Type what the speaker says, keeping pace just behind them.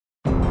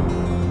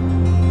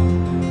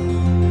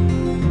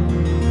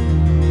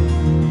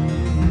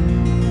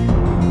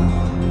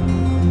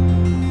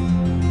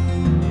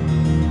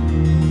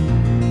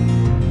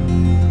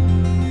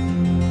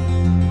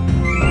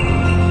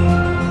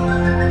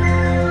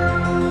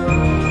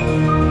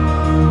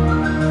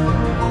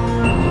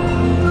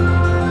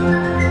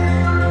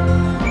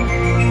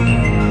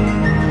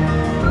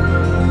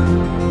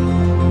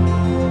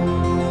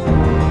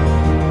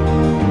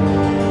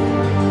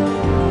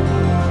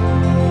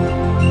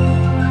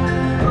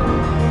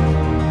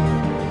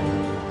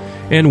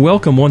And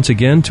welcome once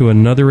again to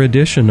another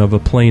edition of A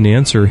Plain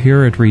Answer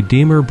here at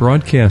Redeemer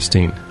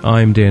Broadcasting.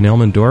 I'm Dan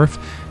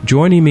Elmendorf.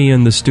 Joining me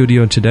in the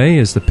studio today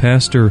is the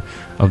pastor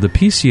of the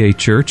PCA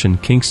Church in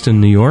Kingston,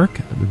 New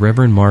York, the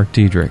Reverend Mark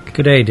Diedrich.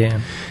 Good day,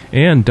 Dan.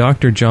 And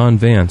Dr. John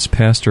Vance,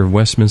 pastor of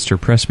Westminster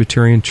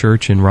Presbyterian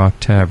Church in Rock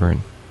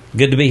Tavern.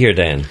 Good to be here,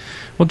 Dan.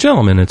 Well,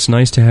 gentlemen, it's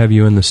nice to have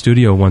you in the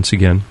studio once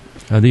again.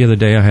 The other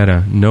day I had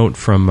a note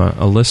from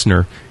a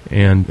listener,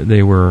 and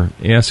they were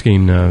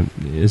asking,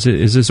 is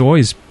this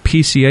always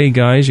PCA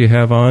guys you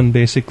have on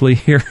basically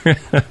here?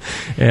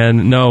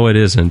 And no, it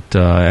isn't.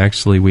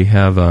 Actually, we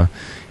have a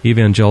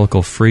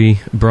evangelical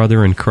free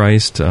brother in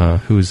Christ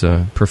who's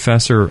a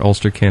professor at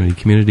Ulster Kennedy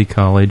Community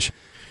College.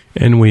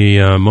 And we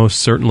most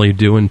certainly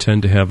do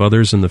intend to have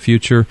others in the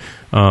future.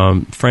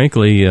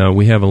 Frankly,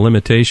 we have a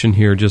limitation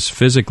here just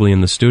physically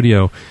in the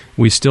studio.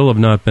 We still have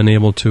not been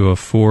able to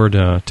afford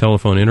a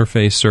telephone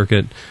interface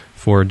circuit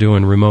for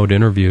doing remote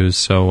interviews,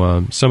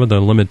 so some of the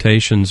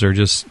limitations are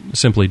just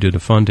simply due to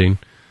funding.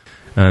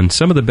 And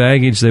some of the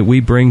baggage that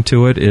we bring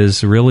to it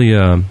is really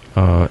an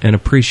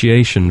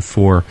appreciation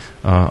for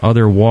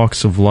other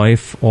walks of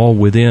life, all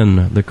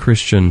within the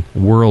Christian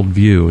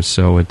worldview.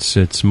 So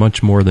it's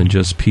much more than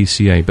just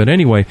PCA. But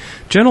anyway,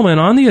 gentlemen,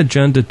 on the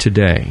agenda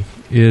today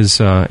is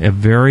a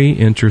very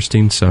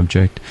interesting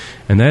subject,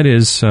 and that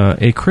is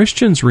a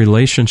Christian's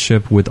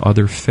relationship with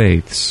other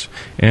faiths.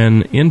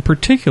 And in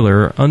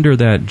particular, under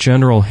that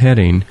general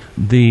heading,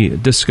 the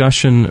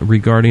discussion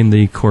regarding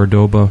the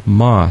Cordoba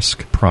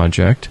Mosque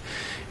project.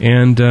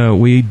 And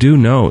we do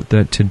note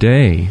that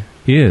today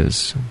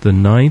is the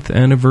 9th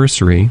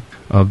anniversary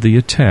of the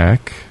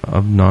attack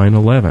of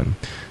 9/11.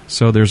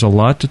 So there's a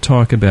lot to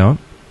talk about.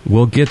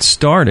 We'll get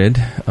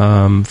started.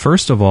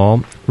 First of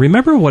all,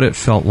 remember what it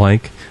felt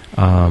like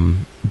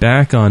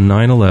back on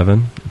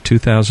 9/11,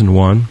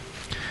 2001.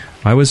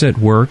 I was at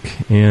work,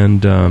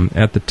 and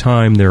at the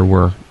time there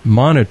were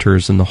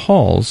monitors in the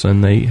halls,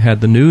 and they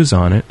had the news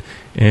on it,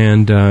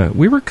 and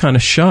we were kind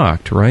of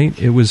shocked, right?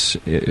 It was,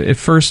 at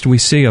first we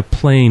see a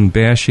plane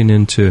bashing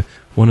into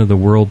one of the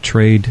World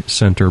Trade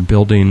Center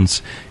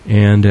buildings,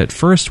 and at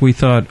first we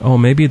thought, oh,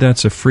 maybe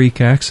that's a freak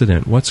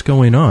accident. What's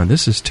going on?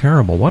 This is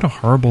terrible. What a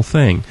horrible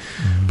thing.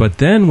 Mm-hmm. But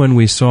then when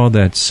we saw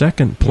that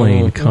second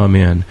plane come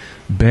in,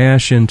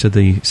 bash into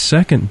the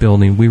second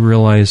building, we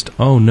realized,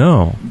 oh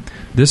no,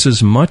 this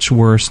is much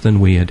worse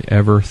than we had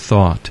ever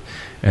thought.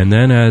 And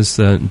then as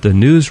the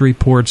news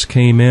reports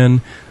came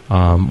in,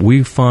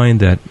 we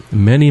find that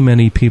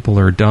many people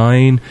are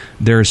dying.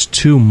 There's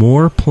 2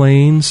 more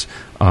planes,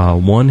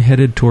 one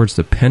headed towards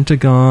the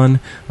Pentagon,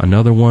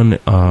 another one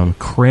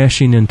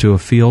crashing into a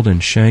field in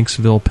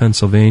Shanksville,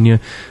 Pennsylvania.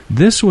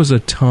 This was a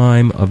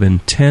time of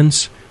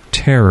intense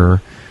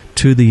terror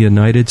to the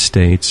United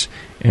States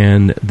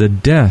and the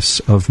deaths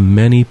of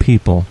many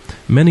people,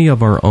 many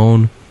of our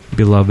own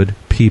beloved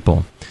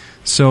people.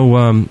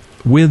 So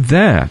with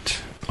that,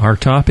 our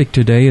topic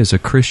today is a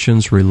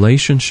Christian's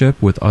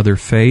relationship with other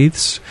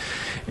faiths,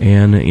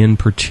 and in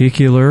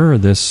particular,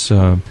 this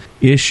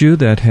issue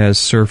that has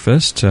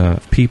surfaced,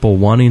 people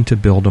wanting to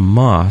build a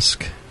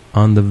mosque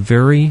on the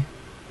very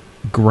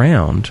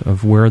ground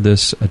of where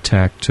this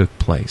attack took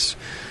place.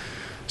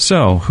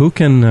 So, who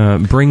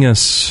can bring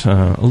us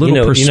a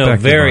little perspective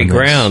very on this?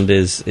 ground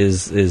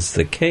is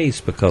the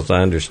case, because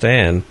I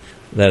understand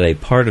that a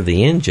part of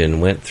the engine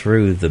went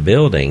through the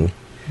building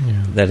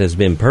that has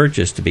been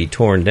purchased to be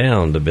torn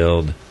down to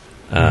build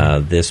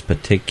this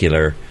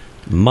particular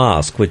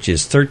mosque, which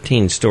is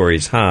 13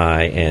 stories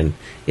high and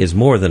is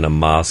more than a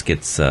mosque.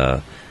 It's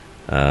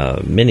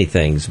many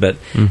things. But,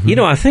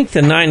 I think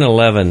the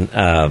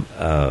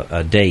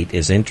 9/11 date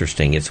is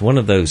interesting. It's one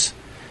of those,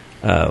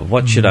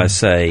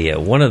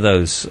 one of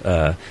those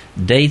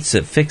dates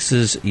that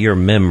fixes your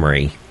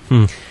memory.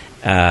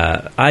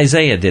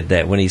 Isaiah did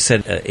that when he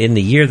said, in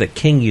the year that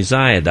King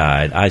Uzziah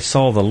died, I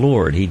saw the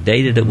Lord. He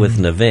dated it with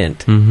an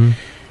event.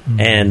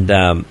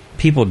 And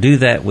people do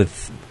that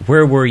with,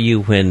 where were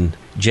you when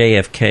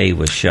JFK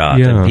was shot?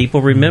 Yeah. And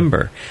people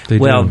remember.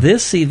 Well,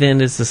 this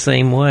event is the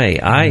same way.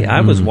 I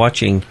was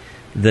watching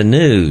the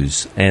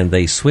news, and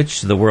they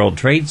switched to the World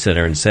Trade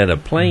Center and said a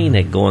plane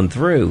had gone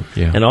through.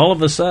 Yeah. And all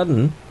of a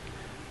sudden,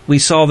 we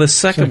saw this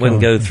second one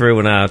go through,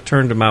 and I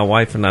turned to my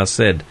wife and I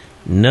said,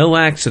 no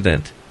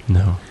accident.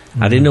 No.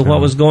 I didn't know what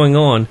was going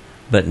on,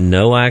 but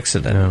no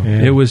accident. No.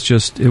 Yeah. It was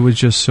just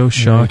so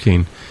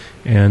shocking.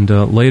 And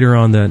later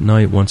on that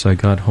night, once I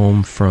got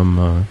home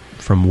from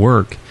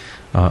work,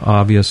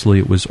 obviously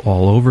it was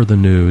all over the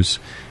news.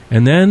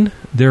 And then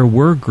there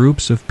were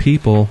groups of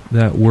people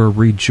that were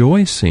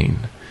rejoicing.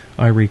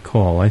 I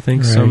recall. I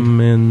think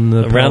some in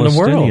the around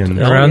Palestinian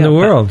the world, around the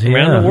world,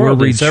 around the world,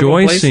 were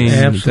rejoicing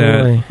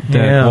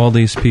that all all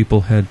these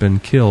people had been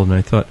killed. And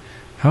I thought,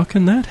 how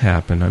can that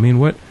happen? I mean,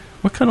 what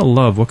kind of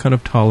love, what kind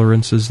of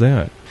tolerance is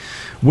that?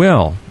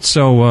 Well,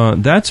 so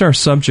that's our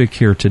subject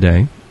here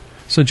today.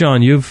 So,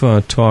 John, you've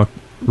taught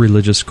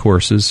religious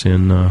courses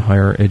in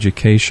higher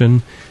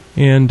education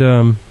and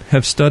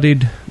have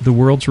studied the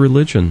world's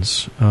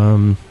religions.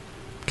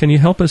 Can Can you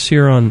help us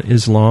here on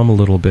Islam a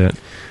little bit?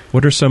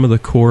 What are some of the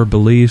core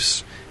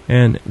beliefs,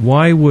 and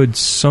why would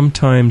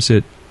sometimes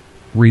it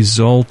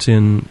result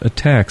in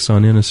attacks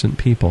on innocent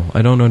people?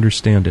 I don't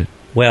understand it.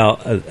 Well,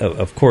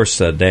 of course,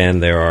 Dan,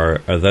 there are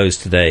those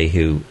today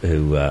who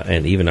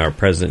and even our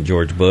President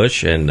George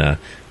Bush and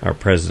our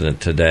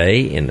president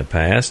today in the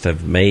past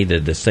have made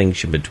a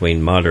distinction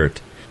between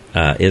moderate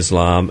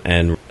Islam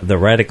and the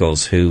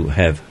radicals who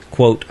have,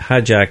 quote,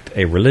 hijacked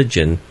a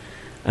religion,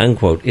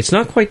 unquote. It's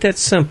not quite that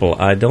simple,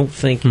 I don't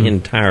think,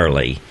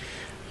 entirely.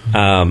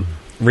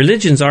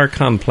 Religions are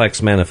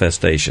complex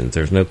manifestations.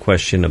 There's no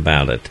question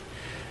about it.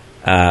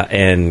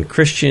 And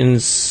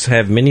Christians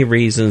have many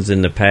reasons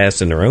in the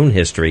past in their own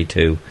history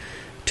to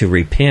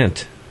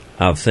repent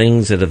of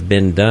things that have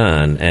been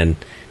done. And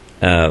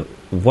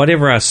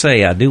whatever I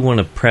say, I do want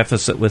to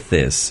preface it with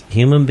this.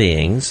 Human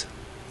beings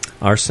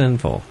are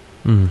sinful.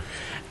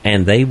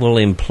 And they will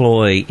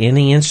employ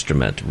any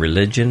instrument,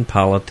 religion,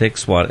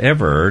 politics,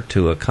 whatever,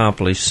 to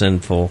accomplish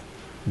sinful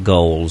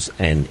goals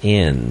and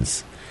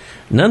ends.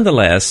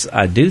 Nonetheless,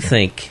 I do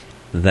think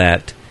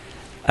that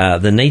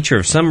the nature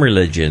of some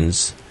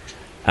religions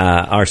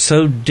are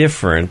so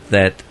different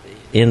that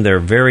in their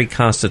very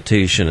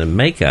constitution and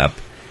makeup,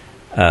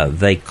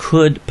 they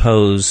could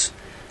pose,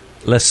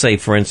 let's say,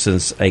 for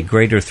instance, a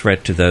greater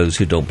threat to those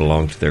who don't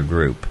belong to their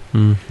group.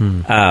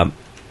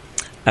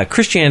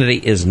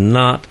 Christianity is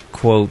not,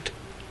 quote,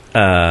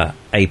 a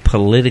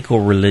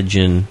political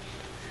religion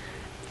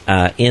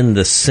in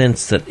the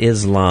sense that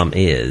Islam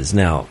is.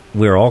 Now,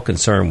 we're all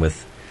concerned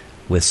with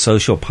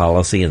social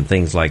policy and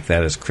things like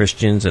that as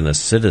Christians and as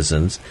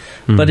citizens.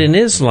 But in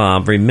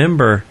Islam,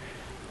 remember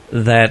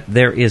that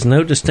there is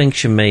no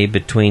distinction made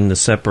between the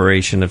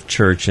separation of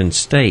church and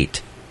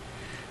state.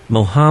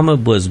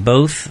 Muhammad was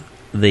both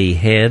the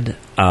head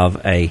of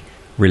a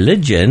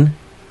religion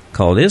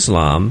called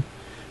Islam,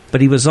 but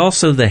he was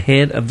also the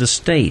head of the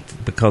state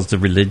because the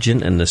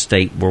religion and the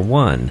state were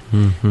one.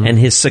 And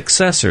his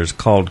successors,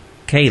 called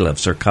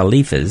caliphs or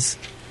caliphs,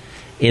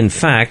 in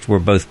fact, were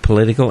both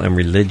political and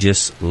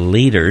religious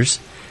leaders.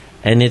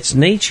 And its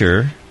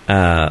nature,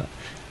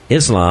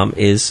 Islam,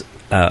 is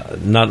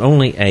not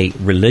only a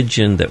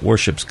religion that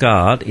worships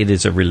God, it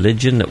is a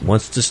religion that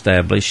wants to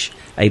establish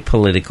a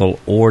political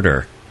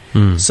order.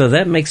 So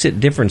that makes it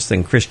different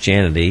than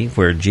Christianity,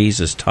 where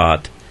Jesus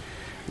taught,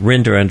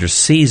 render unto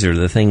Caesar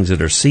the things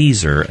that are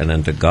Caesar, and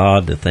unto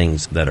God the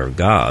things that are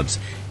God's.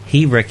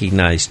 He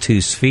recognized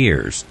two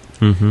spheres,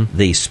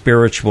 the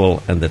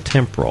spiritual and the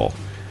temporal.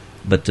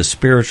 But the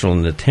spiritual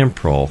and the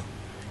temporal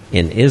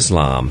in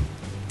Islam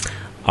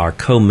are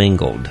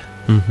commingled.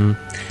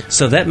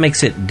 So that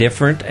makes it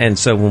different. And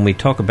so when we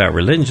talk about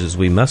religions,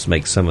 we must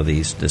make some of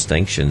these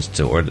distinctions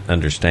to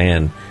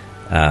understand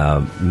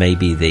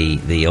maybe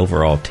the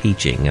overall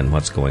teaching and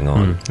what's going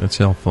on. That's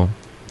helpful.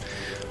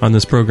 On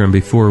this program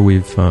before,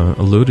 we've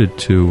alluded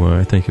to,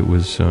 I think it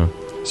was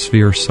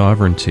sphere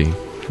sovereignty,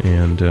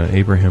 and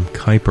Abraham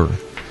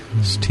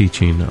Kuyper's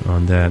teaching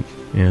on that.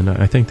 And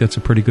I think that's a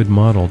pretty good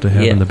model to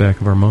have in the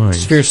back of our minds.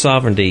 Sphere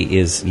sovereignty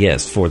is,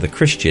 yes, for the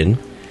Christian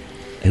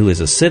who is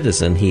a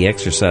citizen, he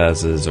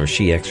exercises or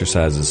she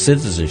exercises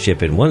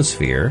citizenship in one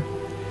sphere.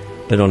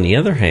 But on the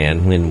other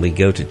hand, when we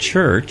go to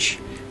church,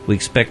 we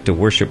expect to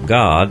worship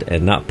God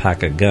and not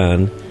pack a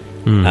gun.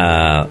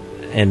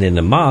 And in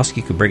the mosque,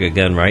 you could bring a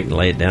gun right and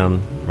lay it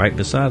down right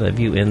beside of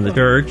you in the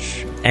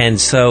church. And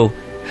so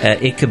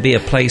it could be a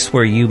place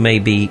where you may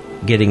be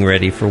getting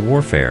ready for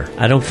warfare.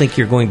 I don't think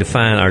you're going to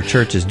find our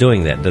churches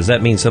doing that. Does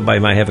that mean somebody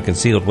might have a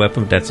concealed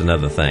weapon? That's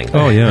another thing.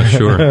 Oh, yeah,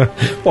 sure.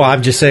 Well,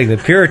 I'm just saying the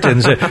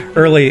Puritans,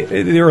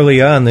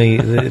 early on,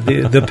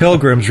 the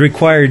Pilgrims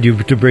required you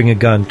to bring a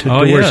gun to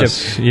worship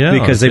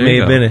because they may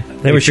have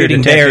been... They were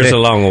shooting Texas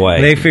along the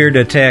way. They feared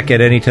attack at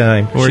any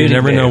time. Or you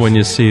never know when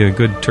you see a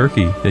good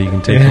turkey that you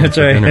can take home for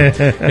dinner.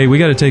 Hey, we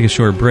got to take a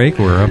short break.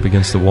 We're up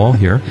against the wall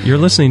here. You're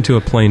listening to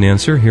A Plain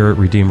Answer here at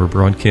Redeemer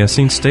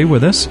Broadcasting. Stay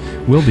with us.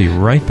 We'll be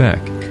right back.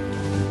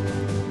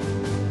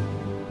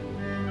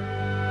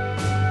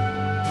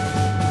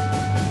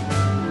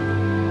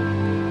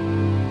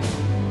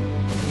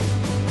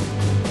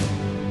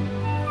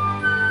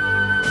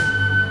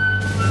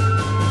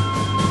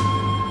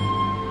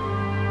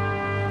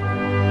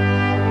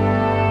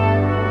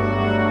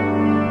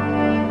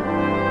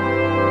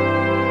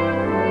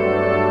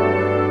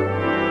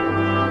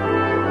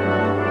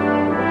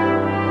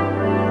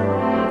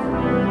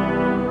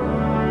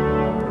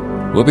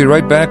 We'll be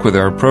right back with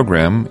our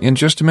program in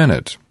just a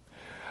minute.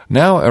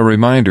 Now, a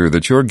reminder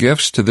that your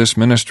gifts to this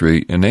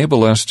ministry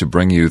enable us to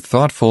bring you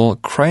thoughtful,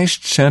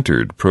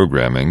 Christ-centered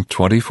programming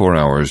 24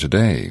 hours a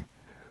day.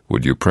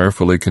 Would you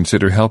prayerfully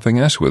consider helping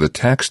us with a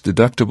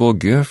tax-deductible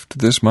gift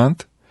this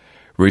month?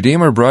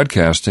 Redeemer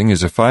Broadcasting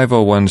is a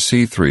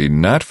 501c3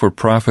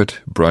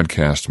 not-for-profit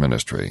broadcast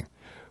ministry.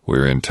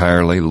 We're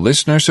entirely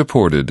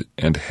listener-supported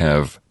and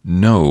have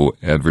no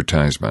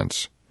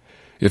advertisements.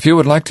 If you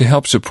would like to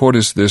help support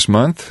us this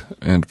month,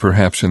 and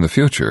perhaps in the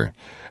future,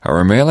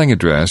 our mailing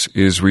address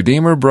is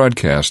Redeemer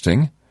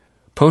Broadcasting,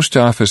 Post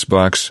Office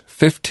Box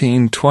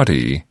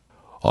 1520,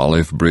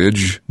 Olive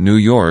Bridge, New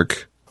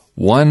York,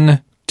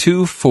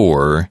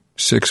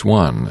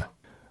 12461.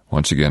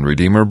 Once again,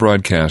 Redeemer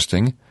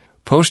Broadcasting,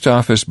 Post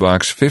Office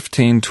Box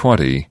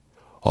 1520,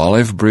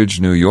 Olive Bridge,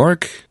 New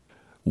York,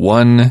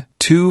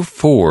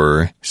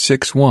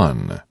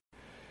 12461.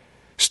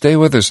 Stay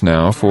with us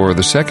now for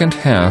the second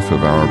half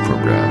of our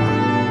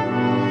program.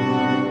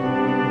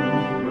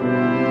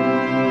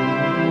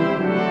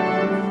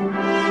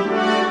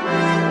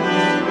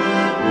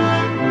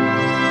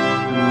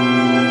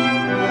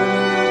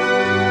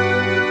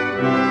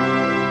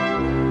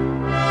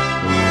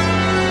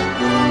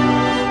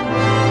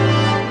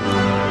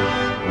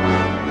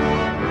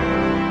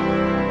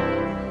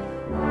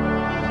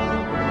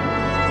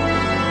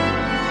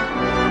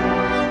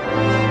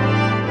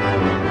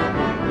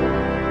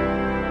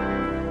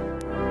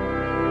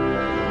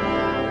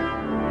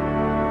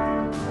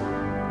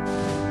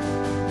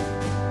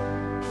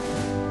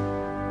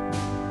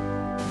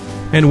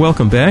 And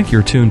welcome back.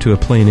 You're tuned to A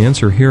Plain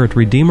Answer here at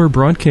Redeemer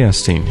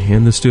Broadcasting.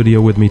 In the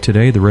studio with me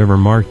today, the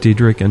Reverend Mark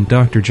Diedrich and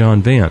Dr.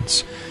 John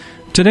Vance.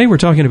 Today we're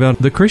talking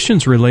about the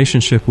Christian's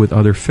relationship with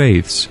other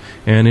faiths,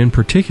 and in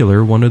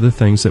particular, one of the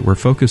things that we're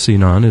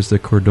focusing on is the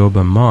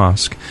Cordoba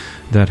Mosque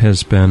that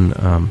has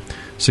been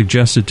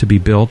suggested to be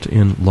built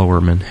in Lower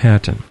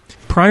Manhattan.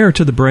 Prior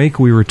to the break,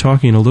 we were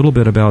talking a little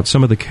bit about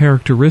some of the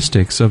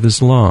characteristics of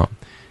Islam.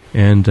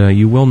 And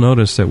you will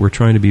notice that we're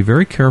trying to be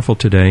very careful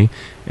today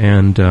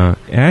and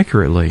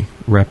accurately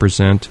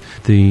represent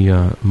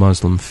the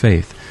Muslim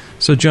faith.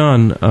 So,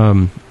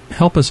 John,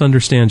 help us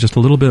understand just a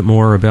little bit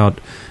more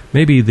about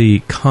maybe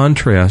the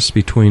contrast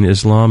between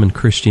Islam and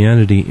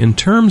Christianity in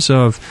terms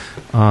of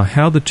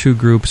how the two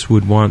groups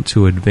would want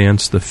to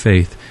advance the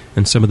faith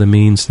and some of the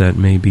means that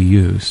may be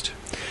used.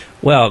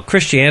 Well,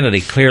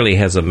 Christianity clearly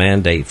has a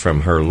mandate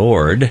from her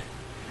Lord,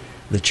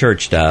 the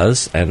church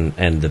does,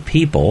 and the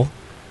people,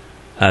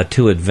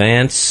 to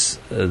advance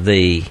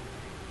the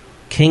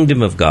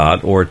kingdom of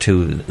God or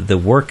to the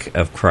work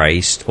of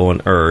Christ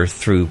on earth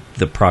through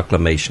the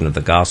proclamation of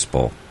the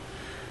gospel.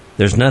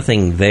 There's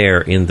nothing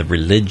there in the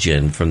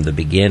religion from the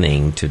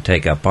beginning to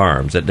take up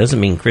arms. That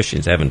doesn't mean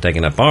Christians haven't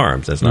taken up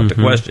arms. That's not the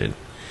question.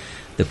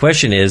 The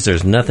question is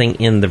there's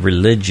nothing in the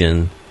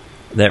religion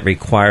that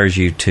requires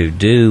you to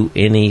do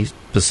any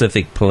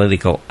specific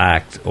political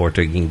act or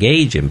to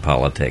engage in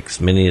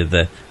politics. Many of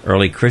the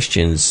early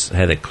Christians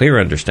had a clear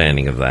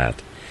understanding of that.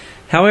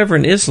 However,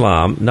 in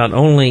Islam, not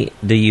only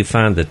do you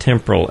find the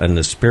temporal and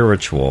the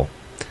spiritual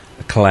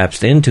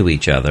collapsed into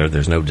each other,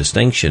 there's no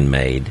distinction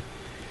made,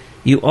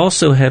 you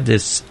also have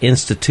this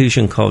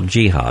institution called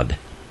jihad.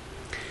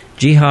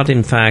 Jihad,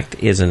 in fact,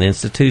 is an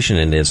institution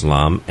in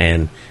Islam,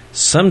 and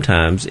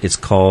sometimes it's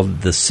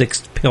called the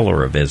sixth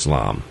pillar of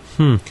Islam.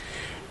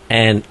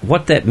 And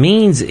what that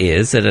means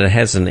is that it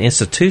has an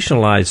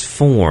institutionalized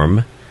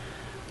form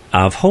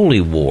of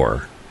holy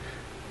war.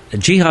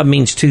 Jihad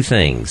means two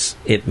things.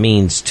 It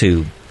means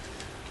to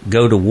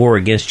go to war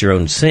against your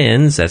own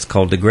sins. That's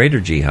called the greater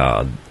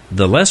jihad.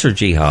 The lesser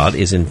jihad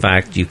is, in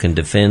fact, you can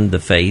defend the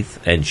faith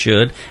and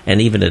should,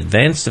 and even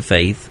advance the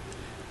faith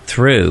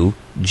through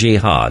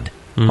jihad,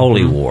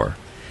 holy war.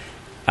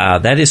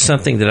 That is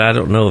something that I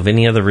don't know of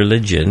any other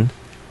religion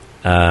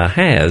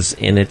has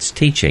in its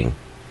teaching.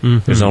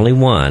 There's only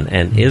one,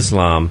 and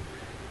Islam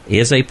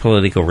is a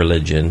political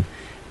religion,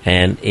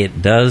 and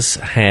it does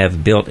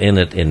have built in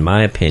it, in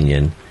my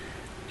opinion,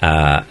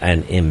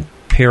 an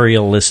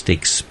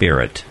imperialistic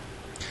spirit.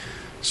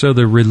 So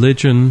the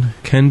religion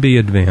can be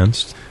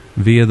advanced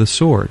via the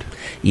sword.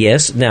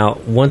 Yes. Now,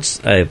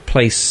 once a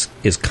place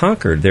is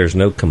conquered, there's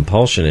no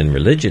compulsion in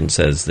religion,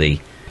 says the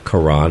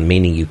Quran,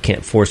 meaning you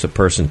can't force a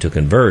person to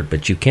convert,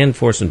 but you can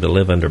force them to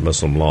live under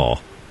Muslim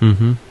law.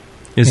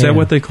 Is that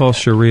what they call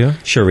Sharia?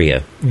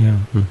 Sharia. Yeah.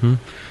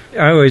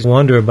 I always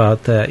wonder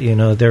about that. You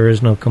know, there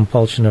is no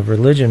compulsion of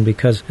religion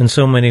because in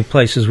so many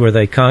places where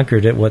they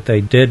conquered it, what they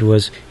did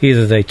was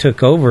either they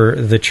took over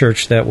the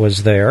church that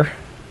was there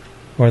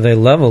or they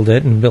leveled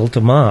it and built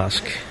a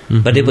mosque.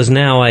 But it was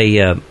now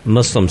a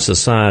Muslim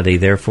society,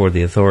 therefore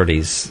the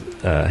authorities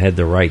had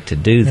the right to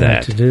do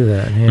that.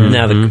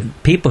 Now, the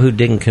people who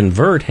didn't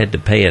convert had to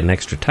pay an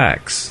extra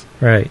tax.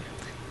 Right.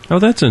 Oh,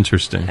 that's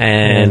interesting.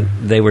 And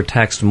they were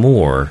taxed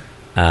more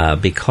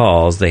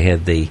because they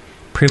had the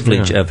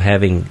privilege of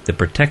having the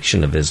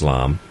protection of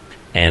Islam,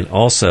 and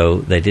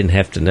also they didn't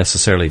have to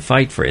necessarily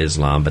fight for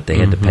Islam, but they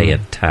had to pay a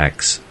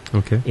tax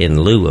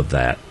in lieu of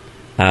that.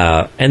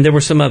 And there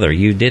were some other.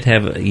 You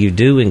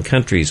do in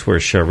countries where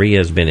Sharia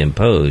has been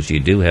imposed, you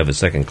do have a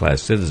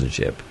second-class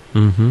citizenship.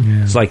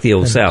 It's like the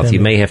Old South.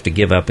 You may have to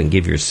give up and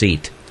give your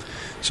seat.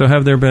 So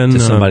have there been to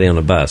somebody on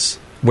a bus?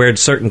 Wear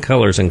certain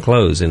colors and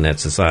clothes in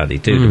that society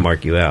too to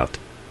mark you out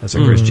as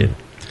a Christian.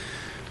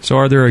 So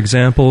are there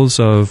examples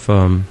of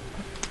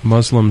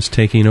Muslims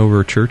taking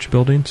over church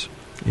buildings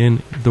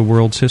in the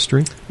world's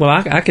history? Well,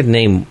 I could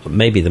name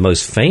maybe the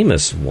most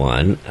famous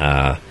one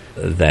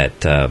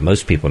that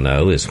most people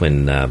know is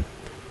when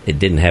it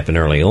didn't happen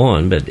early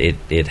on, but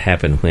it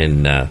happened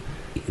when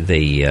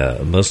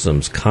the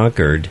Muslims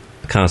conquered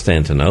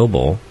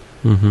Constantinople.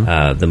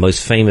 The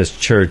most famous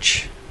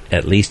church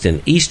at least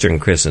in Eastern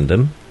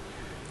Christendom,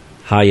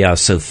 Hagia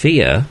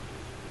Sophia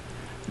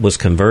was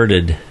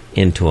converted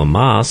into a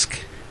mosque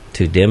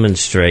to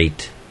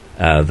demonstrate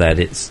that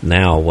it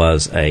now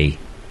was a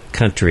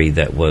country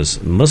that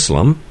was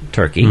Muslim,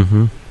 Turkey.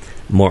 Mm-hmm.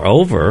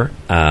 Moreover,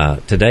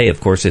 today,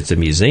 of course, it's a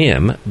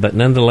museum, but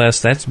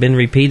nonetheless, that's been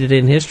repeated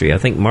in history. I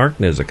think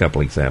Mark knows a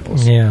couple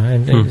examples. Yeah,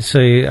 and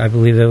so I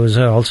believe that was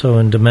also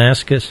in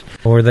Damascus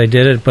where they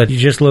did it. But you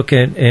just look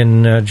at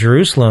in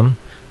Jerusalem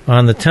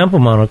on the Temple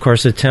Mount. Of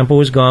course, the temple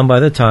was gone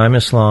by the time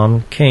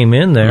Islam came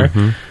in there.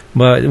 Mm-hmm.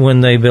 But when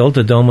they built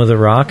the Dome of the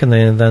Rock and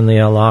then the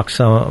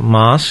Al-Aqsa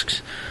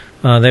mosques,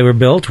 they were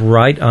built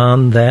right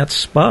on that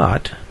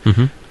spot.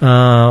 Mm-hmm.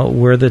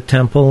 Where the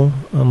Temple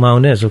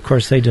Mount is. Of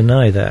course, they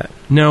deny that.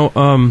 Now,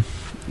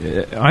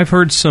 I've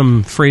heard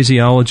some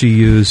phraseology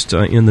used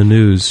in the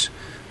news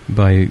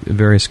by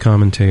various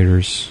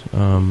commentators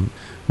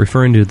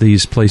referring to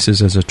these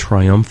places as a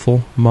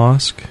triumphal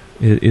mosque.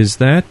 Is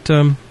that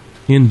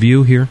in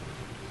view here?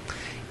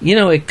 You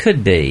know, it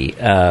could be.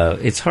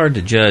 It's hard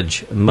to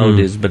judge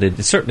motives, but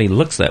it certainly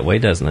looks that way,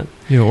 doesn't it?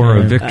 Yeah, or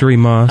a victory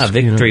mosque. A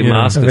victory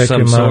mosque a of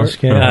victory some mosque,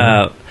 sort.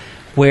 yeah.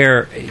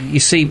 Where, you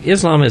see,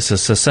 Islam is a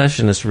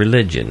secessionist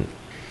religion.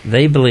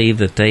 They believe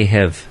that they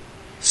have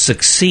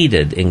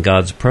succeeded in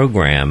God's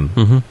program,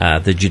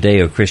 the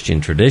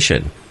Judeo-Christian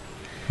tradition.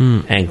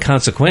 And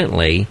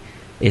consequently,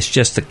 it's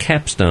just a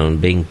capstone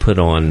being put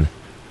on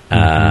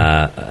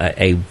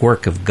a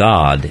work of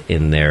God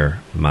in their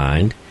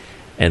mind.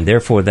 And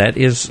therefore, that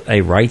is a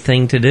right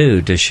thing to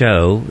do, to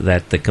show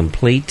that the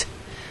complete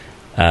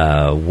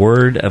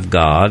Word of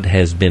God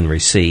has been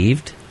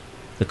received,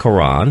 the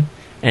Quran,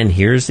 and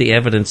here's the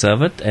evidence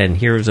of it, and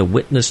here's a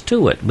witness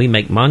to it. We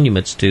make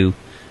monuments to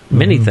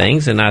many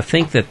things, and I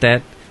think that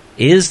that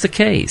is the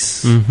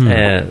case,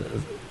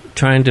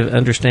 trying to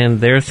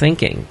understand their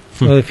thinking.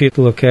 Well, if you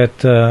look at,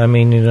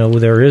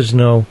 there is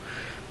no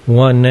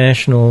one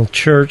national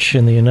church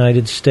in the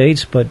United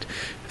States, but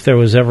if there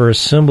was ever a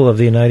symbol of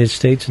the United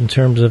States in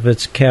terms of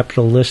its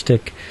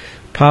capitalistic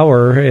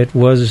power, it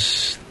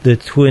was the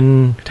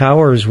Twin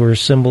Towers were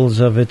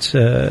symbols of its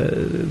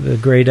the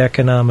great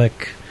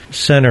economic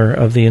center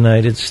of the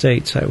United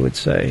States, I would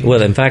say.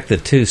 Well, in fact, the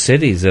two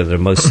cities that are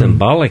most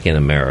symbolic in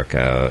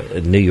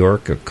America, New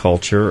York of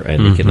culture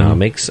and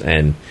economics,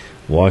 and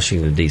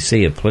Washington,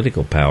 D.C. of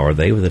political power,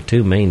 they were the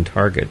two main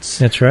targets.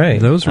 That's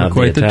right. Those were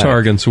quite the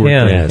targets, weren't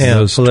yeah, they? Yes. Yeah,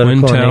 those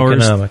political Twin and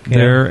Towers, economic, yeah.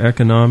 they're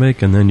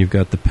economic, and then you've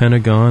got the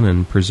Pentagon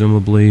and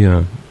presumably,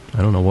 I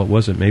don't know, what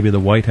was it, maybe the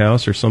White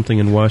House or something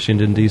in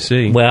Washington,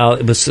 D.C.? Well,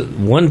 it was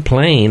one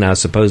plane, I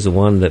suppose the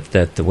one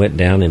that went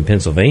down in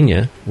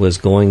Pennsylvania, was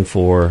going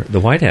for the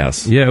White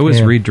House. Yeah, it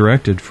was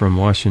redirected from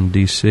Washington,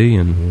 D.C.,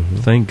 and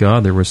thank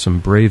God there were some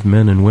brave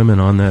men and women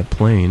on that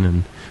plane,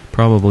 and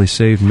probably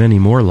saved many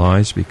more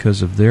lives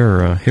because of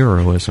their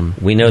heroism.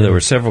 We know there were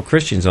several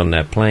Christians on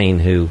that plane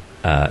who,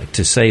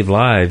 to save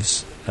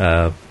lives,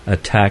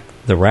 attacked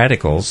the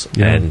radicals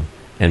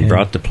and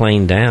brought the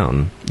plane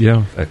down.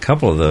 Yeah. A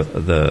couple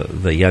of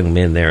the young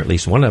men there, at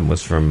least one of them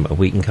was from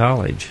Wheaton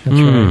College. That's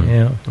right,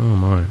 yeah. Oh,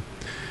 my.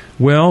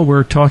 Well,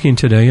 we're talking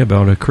today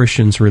about a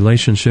Christian's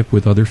relationship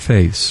with other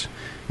faiths.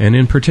 And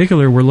in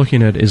particular, we're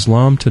looking at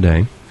Islam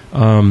today.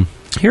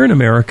 Here in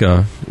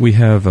America, we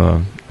have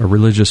a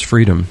religious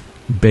freedom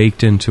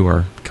baked into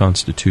our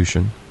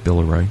Constitution, Bill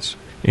of Rights.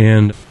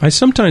 And I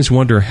sometimes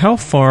wonder, how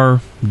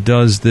far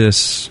does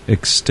this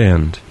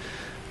extend?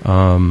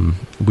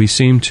 We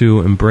seem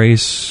to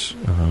embrace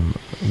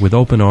with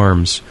open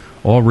arms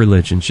all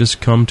religions.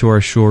 Just come to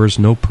our shores,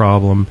 no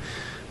problem.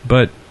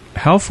 But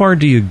how far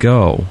do you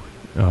go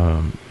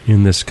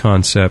in this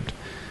concept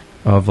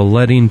of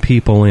letting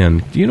people in?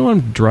 Do you know what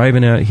I'm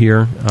driving at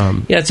here?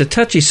 Yeah, it's a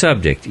touchy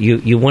subject.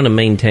 You want to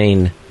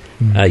maintain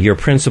your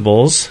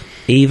principles,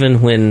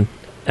 even when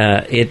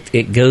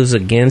it goes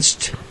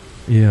against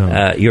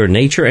your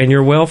nature and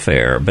your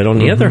welfare. But on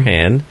the other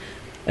hand,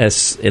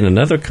 as in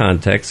another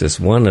context, as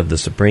one of the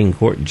Supreme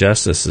Court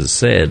justices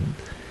said,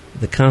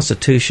 the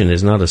Constitution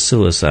is not a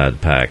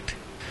suicide pact.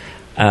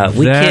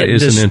 That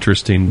is an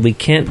interesting We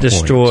can't point.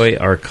 destroy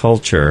our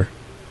culture,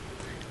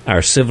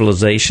 our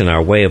civilization,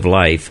 our way of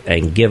life,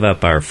 and give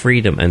up our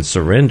freedom and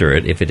surrender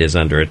it if it is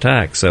under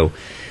attack. So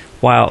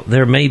while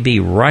there may be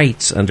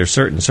rights under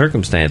certain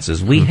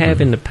circumstances, we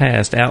have in the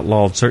past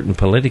outlawed certain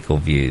political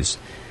views.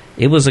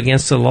 It was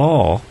against the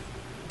law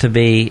to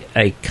be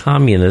a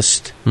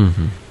communist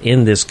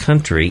in this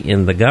country,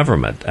 in the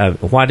government.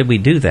 Why did we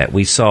do that?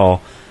 We saw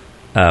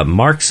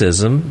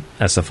Marxism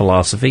as a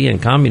philosophy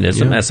and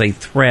communism as a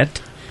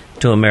threat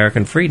to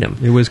American freedom.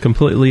 It was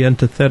completely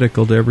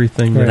antithetical to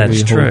everything that That's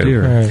we true. hold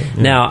dear. Right.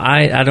 Yeah. Now,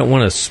 I don't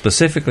want to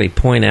specifically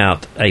point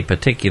out a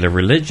particular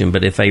religion,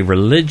 but if a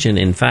religion,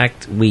 in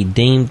fact, we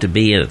deem to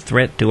be a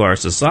threat to our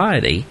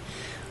society,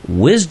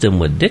 wisdom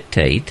would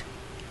dictate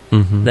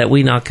that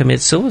we not commit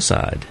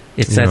suicide.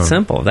 It's that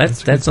simple.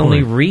 That's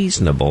only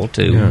reasonable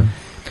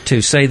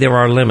to say there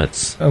are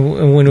limits.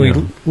 When we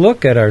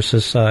look at our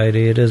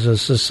society, it is a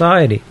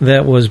society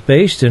that was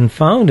based and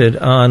founded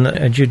on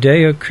a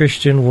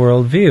Judeo-Christian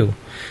worldview.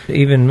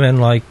 Even men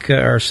like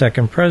our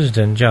second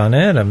president, John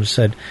Adams,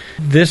 said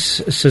this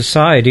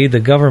society, the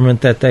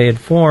government that they had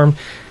formed,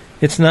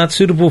 it's not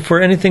suitable for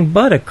anything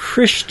but a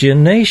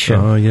Christian nation.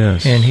 Oh,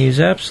 yes. And he's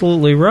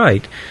absolutely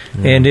right.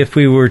 Yeah. And if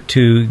we were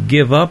to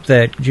give up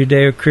that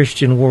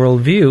Judeo-Christian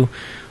worldview,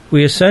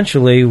 we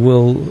essentially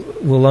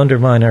will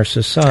undermine our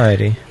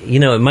society. You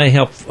know, it may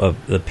help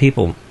the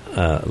people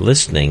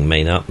listening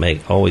may not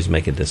always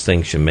make a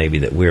distinction maybe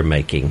that we're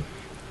making.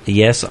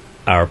 Yes,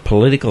 our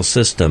political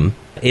system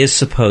is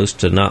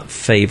supposed to not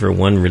favor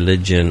one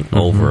religion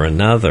over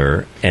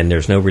another, and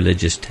there's no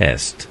religious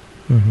test.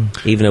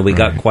 Even though we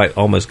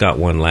almost got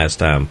one last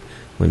time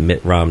when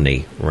Mitt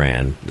Romney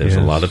ran. There's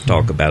a lot of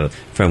talk about it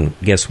from,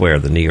 guess where,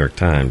 the New York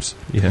Times,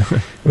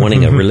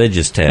 wanting a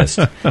religious test.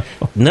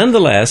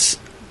 Nonetheless,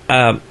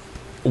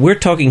 we're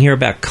talking here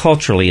about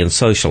culturally and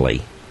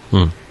socially.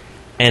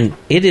 And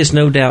it is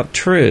no doubt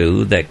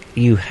true that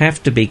you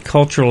have to be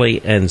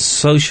culturally and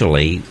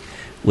socially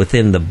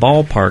within the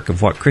ballpark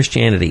of what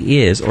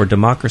Christianity is, or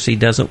democracy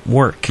doesn't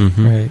work.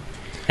 Right.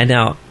 And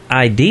now,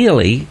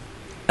 ideally,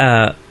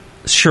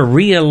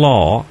 Sharia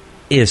law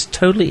is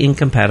totally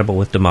incompatible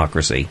with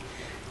democracy.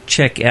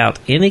 Check out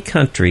any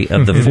country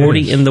of the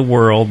 40 in the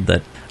world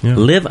that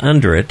live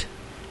under it,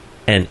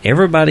 and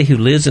everybody who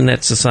lives in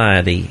that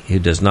society who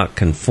does not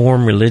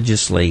conform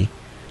religiously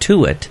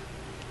to it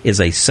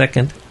is a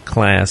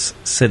second-class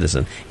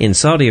citizen. In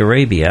Saudi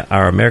Arabia,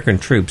 our American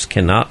troops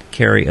cannot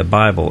carry a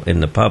Bible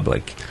in the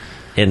public,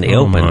 in the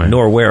open,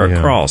 nor wear a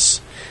cross.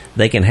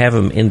 They can have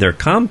them in their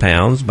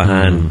compounds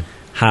behind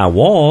high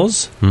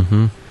walls,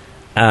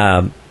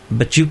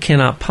 but you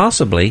cannot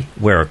possibly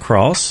wear a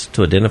cross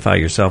to identify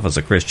yourself as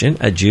a Christian.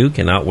 A Jew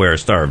cannot wear a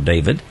Star of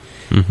David.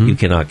 You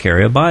cannot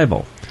carry a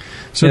Bible.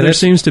 So there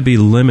seems to be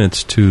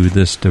limits to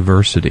this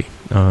diversity.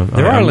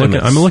 There are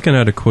limits. I'm looking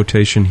at a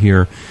quotation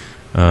here.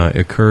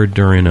 Occurred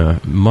during a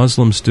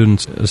Muslim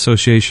Students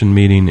Association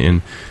meeting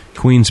in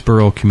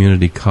Queensborough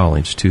Community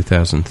College,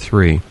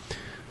 2003.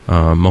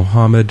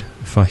 Mohammed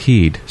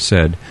Fahid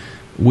said,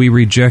 "We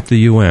reject the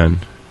UN,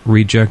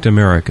 reject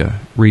America,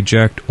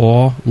 reject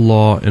all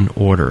law and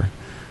order.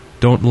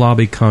 Don't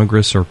lobby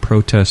Congress or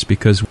protest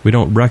because we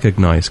don't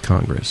recognize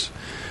Congress.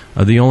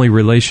 The only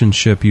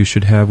relationship you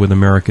should have with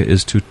America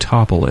is to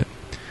topple it."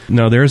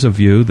 Now, there's a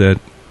view that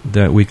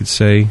we could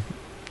say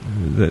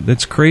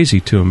that's crazy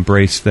to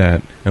embrace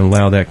that and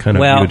allow that kind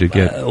of view to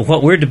get...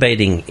 what we're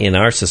debating in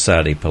our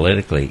society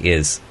politically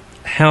is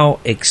how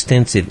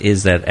extensive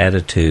is that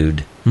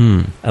attitude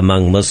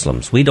among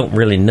Muslims. We don't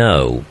really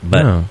know,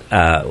 but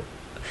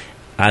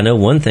I know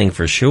one thing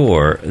for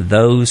sure.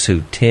 Those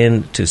who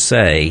tend to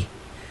say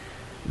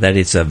that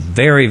it's a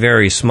very,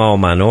 very small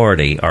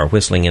minority are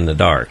whistling in the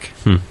dark.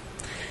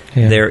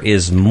 There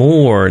is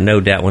more, no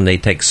doubt, when they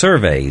take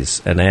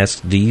surveys and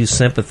ask, do you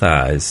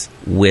sympathize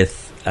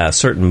with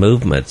certain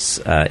movements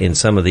in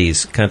some of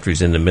these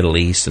countries in the Middle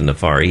East and the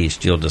Far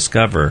East, you'll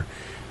discover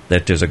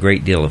that there's a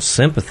great deal of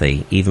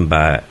sympathy, even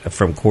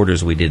from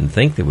quarters we didn't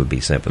think there would be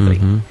sympathy.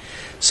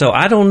 So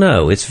I don't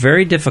know. It's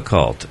very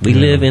difficult. We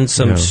live in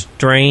some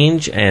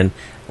strange and,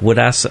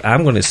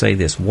 I'm going to say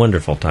this,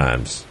 wonderful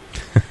times.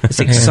 It's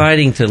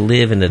exciting to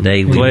live in the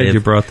day we live you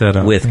brought that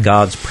up. with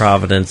God's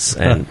providence,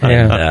 and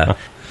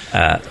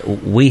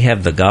we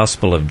have the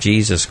gospel of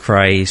Jesus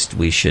Christ.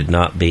 We should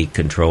not be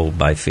controlled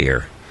by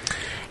fear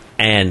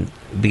and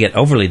get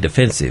overly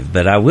defensive.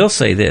 But I will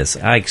say this.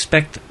 I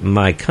expect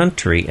my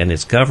country and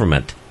its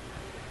government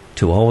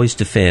to always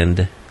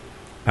defend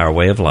our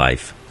way of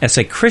life. As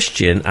a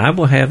Christian, I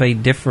will have a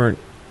different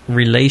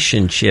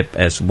relationship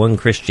as one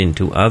Christian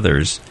to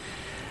others,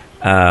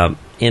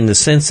 in the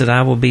sense that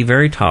I will be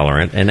very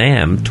tolerant and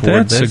am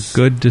toward this. That's a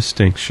good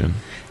distinction.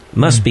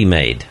 Must be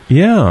made.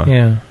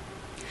 Yeah.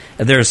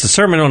 There's the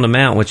Sermon on the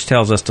Mount, which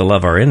tells us to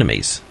love our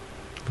enemies.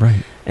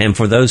 Right. And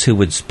for those who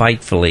would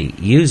spitefully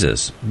use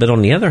us. But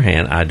on the other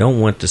hand, I don't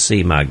want to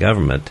see my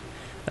government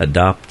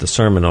adopt the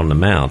Sermon on the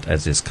Mount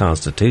as its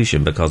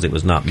constitution, because it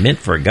was not meant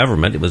for a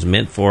government. It was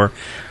meant for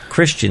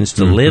Christians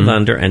to live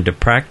under and to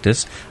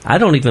practice. I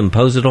don't even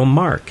impose it on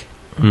Mark.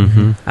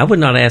 I would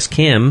not ask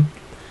him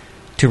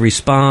to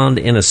respond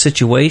in a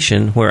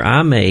situation where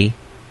I may,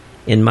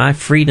 in my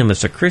freedom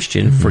as a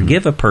Christian,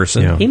 forgive a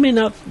person. He may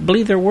not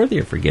believe they're worthy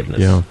of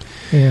forgiveness.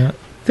 Yeah.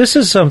 This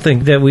is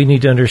something that we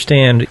need to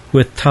understand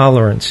with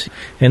tolerance.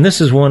 And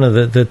this is one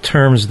of the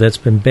terms that's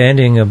been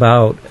bandying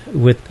about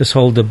with this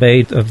whole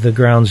debate of the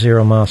Ground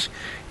Zero Mosque.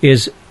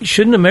 Is,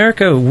 shouldn't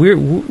America,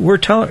 we're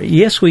tolerant?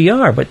 Yes, we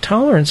are, but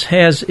tolerance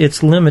has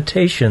its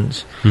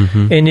limitations.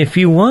 And if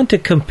you want to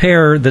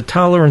compare the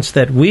tolerance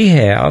that we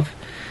have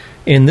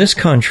in this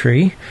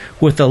country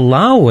with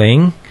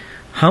allowing,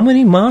 how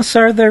many mosques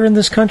are there in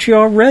this country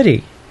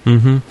already?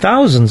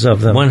 Thousands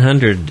of them.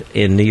 100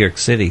 in New York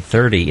City,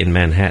 30 in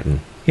Manhattan.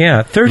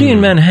 Yeah, 30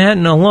 in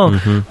Manhattan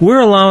alone.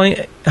 We're allowing,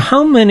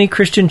 how many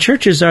Christian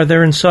churches are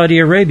there in Saudi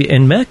Arabia,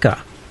 in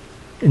Mecca?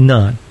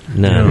 None.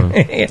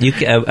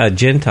 A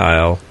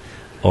Gentile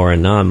or a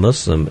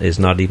non-Muslim is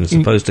not even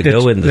supposed to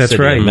go in the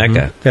city of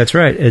Mecca. That's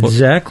right,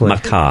 exactly.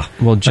 Makkah.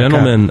 Well,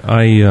 gentlemen,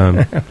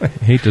 I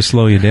hate to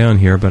slow you down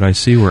here, but I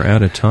see we're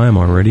out of time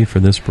already for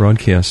this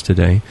broadcast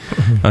today.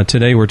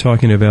 Today we're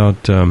talking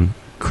about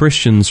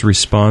Christians'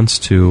 response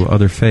to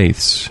other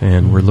faiths,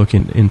 and we're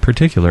looking in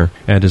particular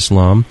at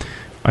Islam.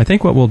 I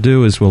think what we'll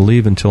do is we'll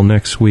leave until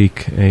next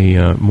week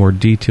a more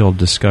detailed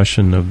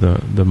discussion of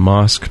the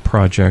mosque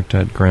project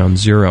at Ground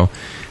Zero,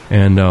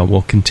 and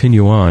we'll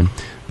continue on.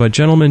 But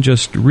gentlemen,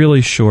 just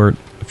really short,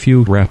 a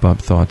few wrap-up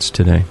thoughts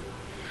today.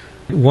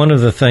 One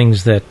of the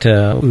things that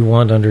we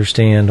want to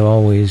understand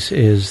always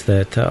is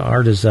that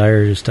our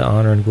desire is to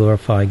honor and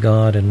glorify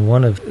God, and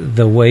one of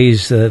the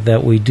ways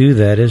that we do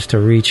that is to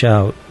reach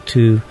out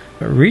to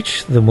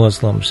reach the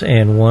Muslims.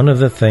 And one of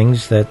the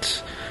things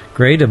that's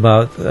great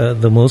about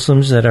the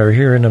Muslims that are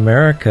here in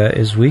America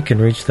is we can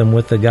reach them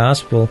with the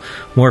gospel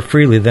more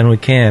freely than we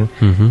can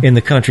in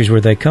the countries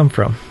where they come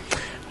from.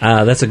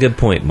 That's a good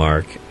point,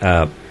 Mark.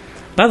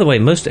 By the way,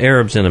 most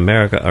Arabs in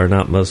America are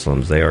not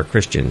Muslims. They are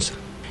Christians.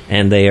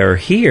 And they are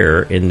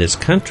here in this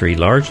country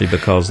largely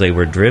because they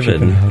were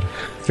driven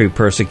through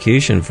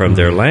persecution from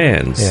their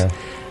lands.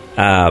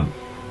 Yeah.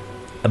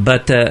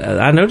 But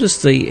I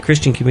noticed the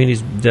Christian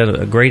community's done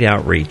a great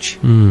outreach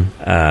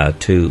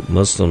to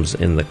Muslims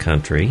in the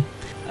country.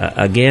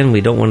 Again,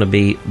 we don't want to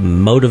be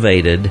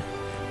motivated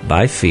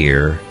by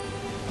fear,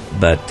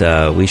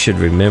 but we should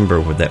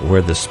remember that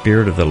where the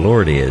Spirit of the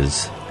Lord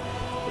is,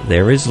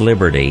 there is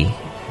liberty.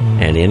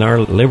 And in our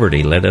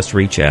liberty, let us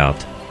reach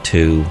out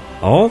to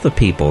all the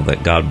people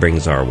that God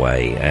brings our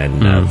way.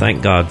 And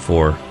thank God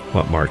for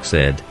what Mark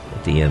said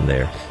at the end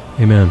there.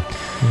 Amen.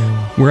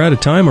 We're out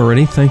of time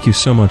already. Thank you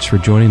so much for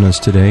joining us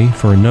today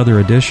for another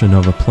edition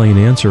of A Plain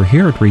Answer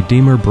here at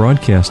Redeemer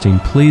Broadcasting.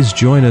 Please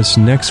join us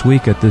next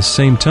week at this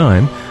same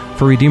time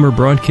for Redeemer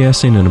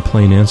Broadcasting and A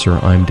Plain Answer.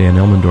 I'm Dan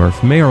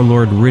Elmendorf. May our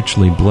Lord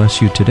richly bless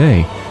you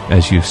today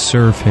as you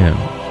serve Him.